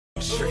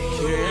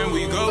Can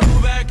we go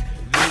back?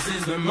 This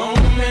is the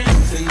moment.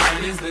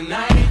 Tonight is the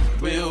night.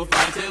 We'll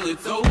fight till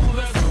it's over.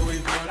 So we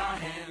put our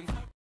hands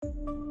up.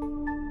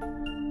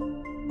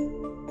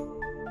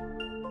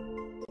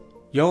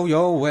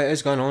 Yo, what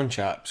is going on,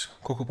 chaps?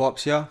 Coco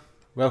Pops here.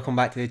 Welcome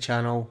back to the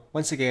channel.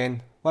 Once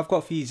again, what I've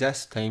got for you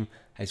this time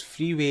is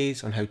 3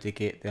 ways on how to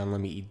get the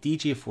unlimited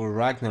DG-4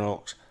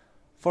 Ragnaroks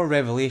for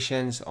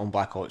Revelations on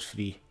Black Ops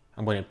 3.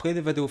 I'm going to play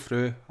the video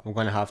through. I'm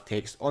going to have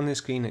text on the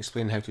screen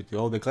explaining how to do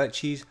all the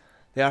glitches.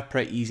 They are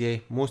pretty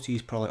easy. Most of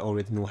you probably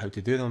already know how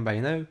to do them by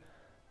now.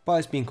 But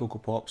it's been Coco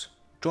Pops.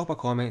 Drop a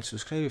comment,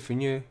 subscribe if you're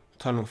new,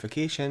 turn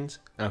notifications,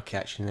 and I'll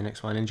catch you in the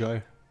next one.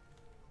 Enjoy.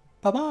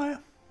 Bye bye.